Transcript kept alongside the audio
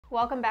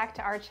Welcome back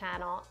to our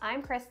channel.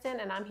 I'm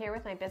Kristin and I'm here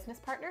with my business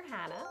partner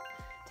Hannah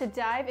to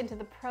dive into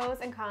the pros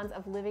and cons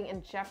of living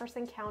in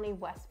Jefferson County,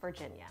 West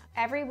Virginia.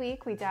 Every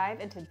week we dive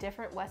into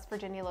different West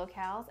Virginia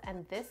locales,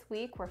 and this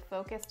week we're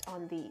focused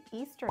on the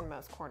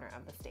easternmost corner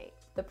of the state.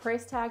 The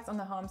price tags on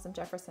the homes in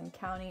Jefferson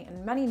County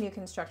and many new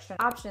construction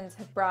options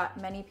have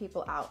brought many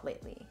people out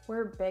lately.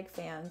 We're big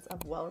fans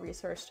of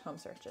well-researched home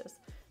searches,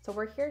 so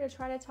we're here to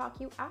try to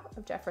talk you out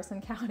of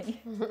Jefferson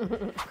County.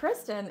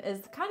 Kristin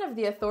is kind of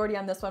the authority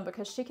on this one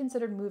because she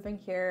considered moving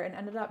here and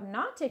ended up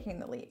not taking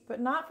the leap,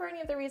 but not for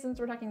any of the reasons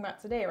we're talking about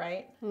today,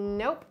 right?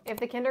 Nope. If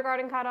the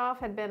kindergarten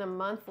cutoff had been a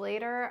month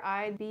later,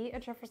 I'd be a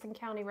Jefferson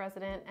County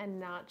resident and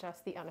not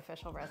just the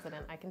unofficial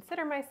resident I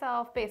consider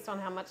myself based on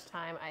how much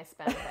time I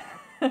spend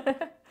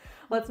there.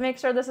 Let's make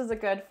sure this is a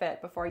good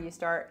fit before you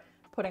start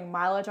putting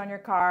mileage on your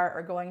car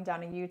or going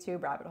down a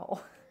YouTube rabbit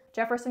hole.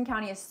 Jefferson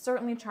County is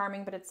certainly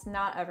charming, but it's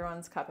not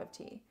everyone's cup of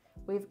tea.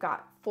 We've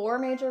got 4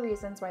 major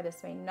reasons why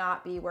this may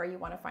not be where you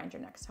want to find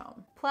your next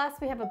home. Plus,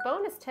 we have a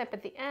bonus tip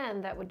at the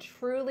end that would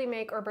truly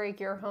make or break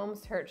your home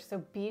search,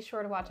 so be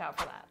sure to watch out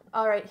for that.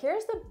 All right,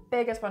 here's the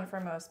biggest one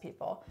for most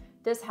people.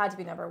 This had to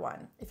be number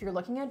 1. If you're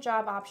looking at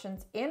job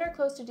options and are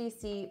close to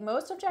DC,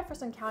 most of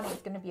Jefferson County is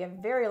going to be a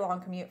very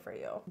long commute for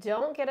you.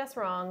 Don't get us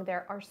wrong,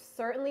 there are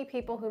certainly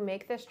people who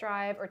make this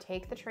drive or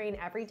take the train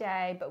every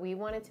day, but we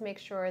wanted to make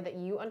sure that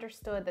you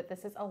understood that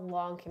this is a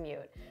long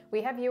commute.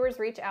 We have viewers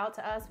reach out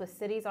to us with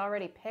cities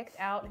already picked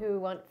out who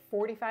want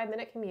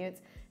 45-minute commutes,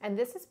 and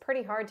this is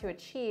pretty hard to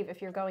achieve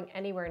if you're going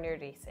anywhere near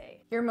DC.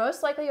 You're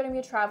most likely going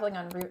to be traveling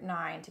on Route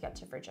 9 to get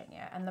to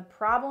Virginia, and the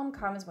problem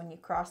comes when you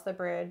cross the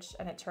bridge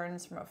and it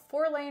turns from a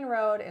 4-lane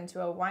road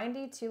into a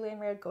windy 2-lane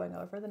road going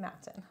over the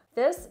mountain.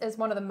 This is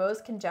one of the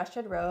most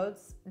congested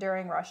roads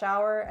during rush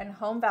hour, and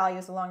home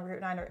values along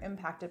Route 9 are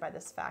impacted by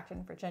this fact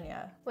in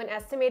Virginia. When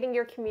estimating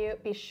your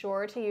commute, be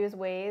sure to use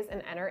Waze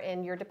and enter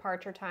in your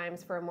departure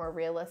times for a more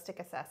realistic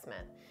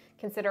assessment.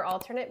 Consider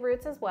alternate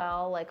routes as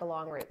well, like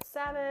along Route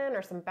 7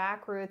 or some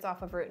back routes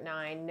off of Route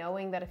 9,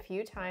 knowing that a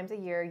few times a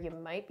year you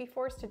might be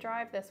forced to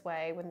drive this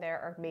way when there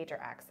are major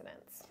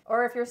accidents.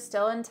 Or if you're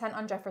still intent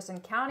on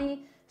Jefferson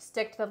County,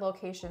 stick to the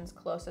locations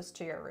closest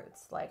to your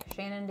routes, like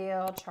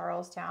Shannondale,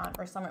 Charlestown,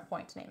 or Summit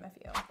Point, to name a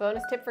few.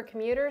 Bonus tip for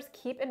commuters,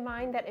 keep in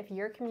mind that if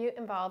your commute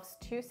involves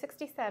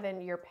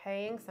 267, you're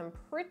paying some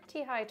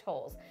pretty high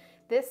tolls.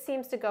 This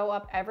seems to go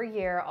up every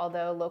year,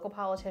 although local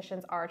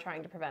politicians are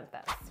trying to prevent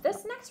this.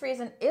 This next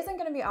reason isn't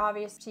going to be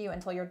obvious to you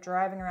until you're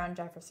driving around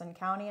Jefferson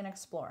County and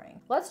exploring.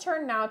 Let's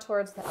turn now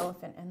towards the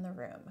elephant in the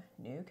room,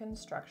 new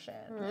construction.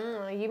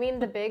 You mean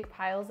the big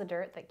piles of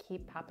dirt that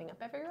keep popping up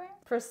everywhere?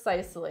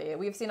 Precisely.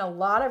 We've seen a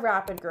lot of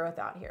rapid growth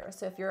out here,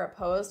 so if you're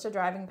opposed to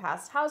driving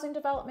past housing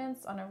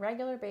developments on a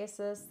regular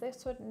basis,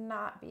 this would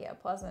not be a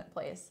pleasant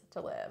place to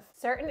live.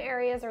 Certain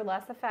areas are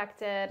less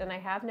affected, and I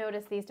have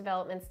noticed these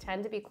developments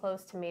tend to be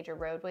close to major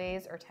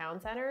roadways or town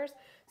centers,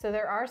 so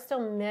there are still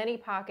many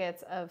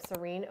pockets of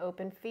serene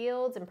open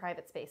fields and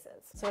private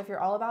spaces. So if you're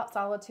all about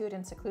solitude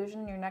and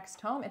seclusion in your next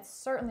home, it's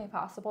certainly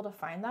possible to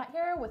find that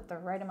here with the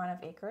right amount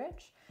of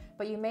acreage,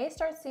 but you may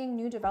start seeing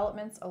new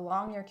developments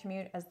along your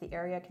commute as the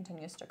area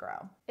continues to grow.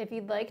 If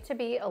you'd like to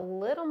be a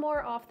little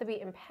more off the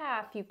beaten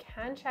path, you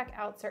can check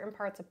out certain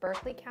parts of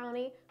Berkeley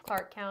County,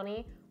 Clark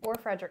County, or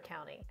Frederick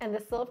County. And the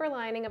silver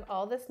lining of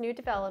all this new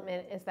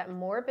development is that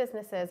more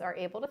businesses are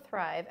able to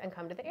thrive and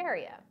come to the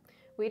area.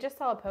 We just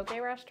saw a poke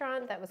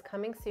restaurant that was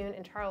coming soon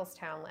in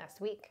Charlestown last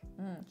week.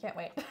 Can't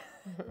wait.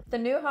 The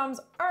new homes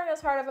aren't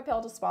as hard of a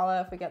pill to swallow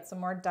if we get some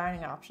more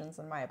dining options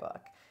in my book.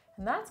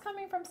 And that's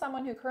coming from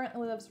someone who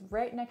currently lives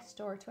right next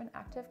door to an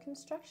active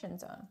construction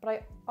zone. But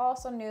I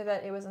also knew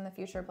that it was in the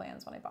future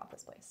plans when I bought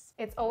this place.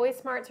 It's always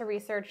smart to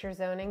research your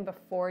zoning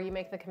before you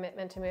make the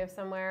commitment to move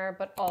somewhere,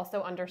 but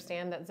also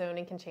understand that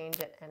zoning can change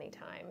at any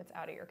time. It's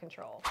out of your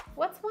control.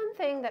 What's one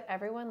thing that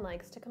everyone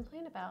likes to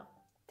complain about?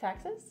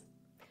 Taxes?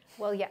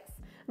 Well, yes,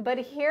 but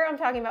here I'm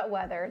talking about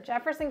weather.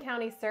 Jefferson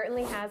County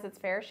certainly has its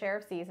fair share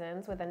of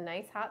seasons, with a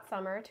nice hot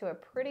summer to a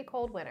pretty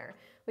cold winter.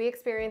 We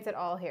experience it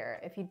all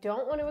here. If you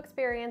don't want to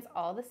experience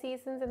all the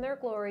seasons in their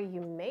glory, you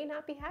may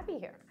not be happy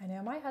here. I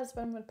know my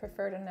husband would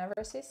prefer to never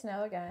see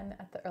snow again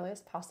at the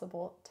earliest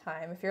possible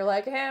time. If you're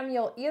like him,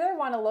 you'll either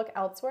want to look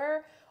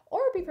elsewhere or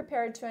be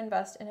prepared to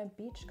invest in a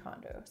beach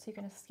condo so you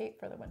can escape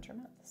for the winter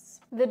months.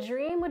 The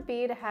dream would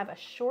be to have a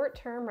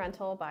short-term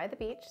rental by the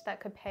beach that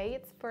could pay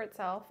for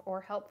itself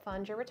or help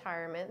fund your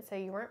retirement so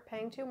you weren't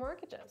paying 2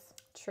 mortgages.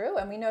 True,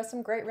 and we know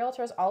some great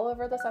realtors all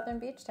over the southern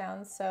beach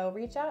towns, so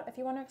reach out if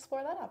you want to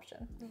explore that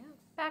option. Yeah.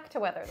 Back to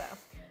weather though.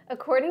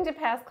 According to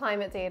past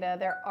climate data,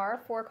 there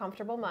are 4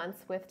 comfortable months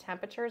with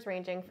temperatures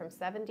ranging from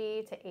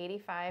 70 to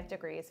 85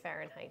 degrees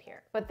Fahrenheit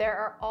here. But there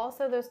are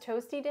also those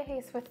toasty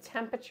days with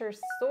temperatures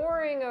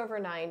soaring over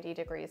 90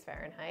 degrees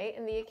Fahrenheit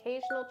and the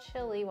occasional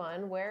chilly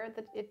one where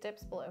it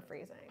dips below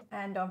freezing.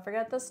 And don't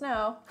forget the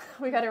snow.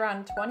 We got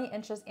around 20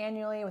 inches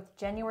annually, with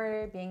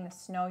January being the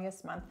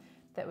snowiest month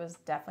That was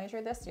definitely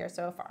true this year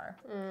so far.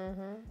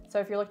 So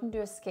if you're looking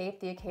to escape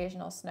the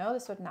occasional snow,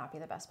 this would not be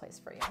the best place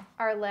for you.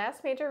 Our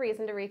last major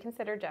reason to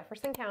reconsider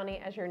Jefferson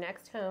County as your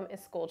next home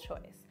is school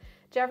choice.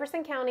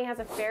 Jefferson County has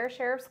a fair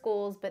share of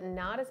schools, but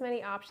not as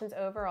many options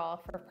overall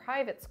for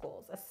private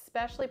schools,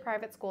 especially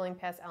private schooling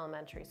past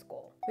elementary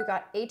school. We've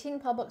got 18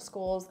 public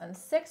schools and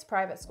 6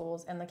 private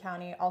schools in the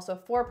county, also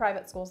 4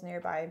 private schools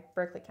nearby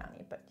Berkeley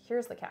County. But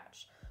here's the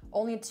catch.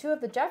 Only 2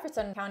 of the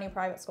Jefferson County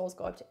private schools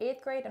go up to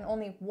 8th grade and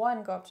only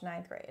 1 go up to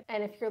 9th grade.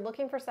 And if you're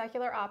looking for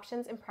secular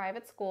options in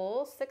private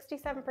schools,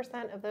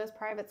 67% of those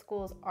private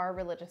schools are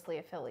religiously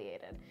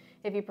affiliated.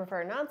 If you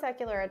prefer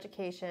non-secular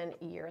education,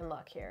 you're in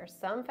luck here.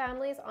 Some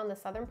families on the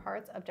southern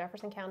parts of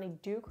Jefferson County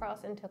do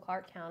cross into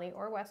Clark County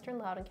or western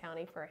Loudoun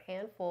County for a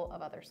handful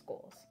of other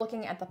schools.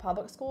 Looking at the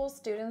public schools,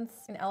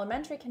 students in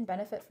elementary can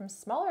benefit from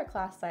smaller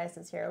class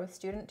sizes here, with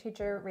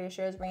student-teacher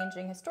ratios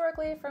ranging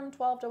historically from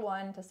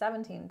 12:1 to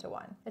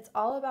 17:1. It's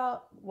all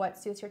about what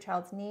suits your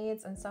child's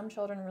needs, and some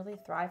children really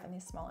thrive in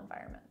these small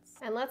environments.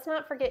 And let's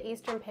not forget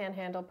Eastern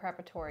Panhandle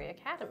Preparatory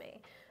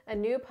Academy, a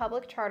new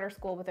public charter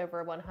school with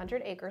over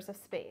 100 acres of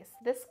space.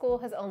 This school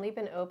has only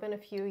been open a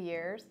few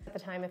years at the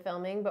time of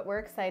filming, but we're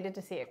excited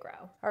to see it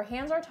grow. Our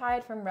hands are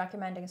tied from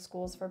recommending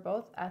schools for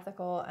both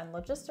ethical and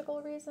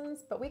logistical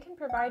reasons, but we can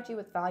provide you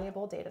with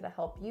valuable data to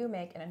help you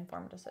make an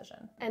informed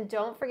decision. And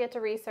don't forget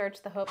to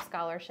research the Hope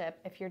Scholarship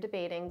if you're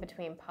debating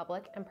between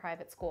public and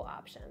private school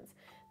options.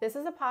 This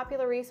is a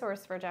popular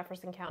resource for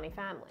Jefferson County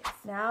families.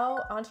 Now,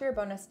 onto your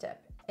bonus tip.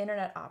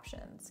 Internet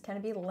options can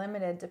be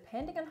limited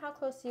depending on how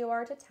close you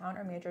are to town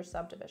or major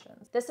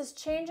subdivisions. This is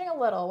changing a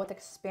little with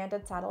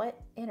expanded satellite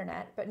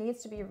internet, but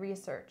needs to be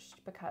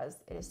researched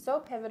because it is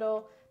so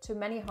pivotal to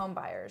many home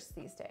buyers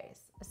these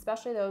days,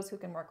 especially those who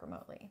can work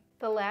remotely.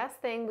 The last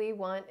thing we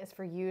want is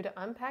for you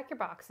to unpack your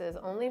boxes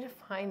only to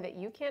find that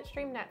you can't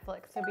stream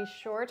Netflix, so be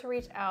sure to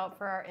reach out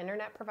for our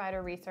internet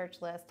provider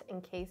research list in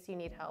case you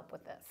need help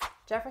with this.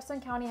 Jefferson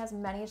County has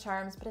many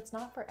charms, but it's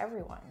not for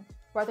everyone.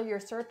 Whether your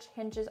search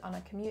hinges on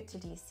a commute to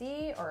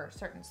DC or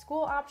certain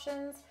school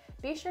options,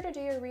 be sure to do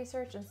your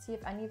research and see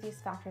if any of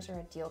these factors are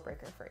a deal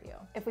breaker for you.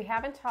 If we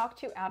haven't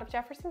talked you out of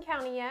Jefferson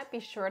County yet, be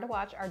sure to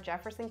watch our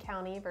Jefferson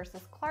County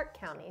versus Clark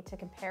County to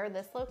compare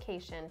this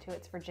location to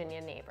its Virginia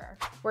neighbor.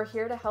 We're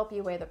here to help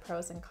you weigh the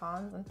pros and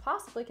cons and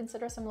possibly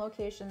consider some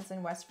locations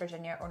in West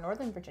Virginia or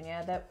Northern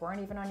Virginia that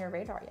weren't even on your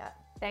radar yet.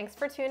 Thanks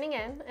for tuning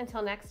in.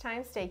 Until next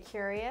time, stay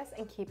curious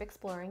and keep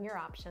exploring your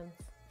options.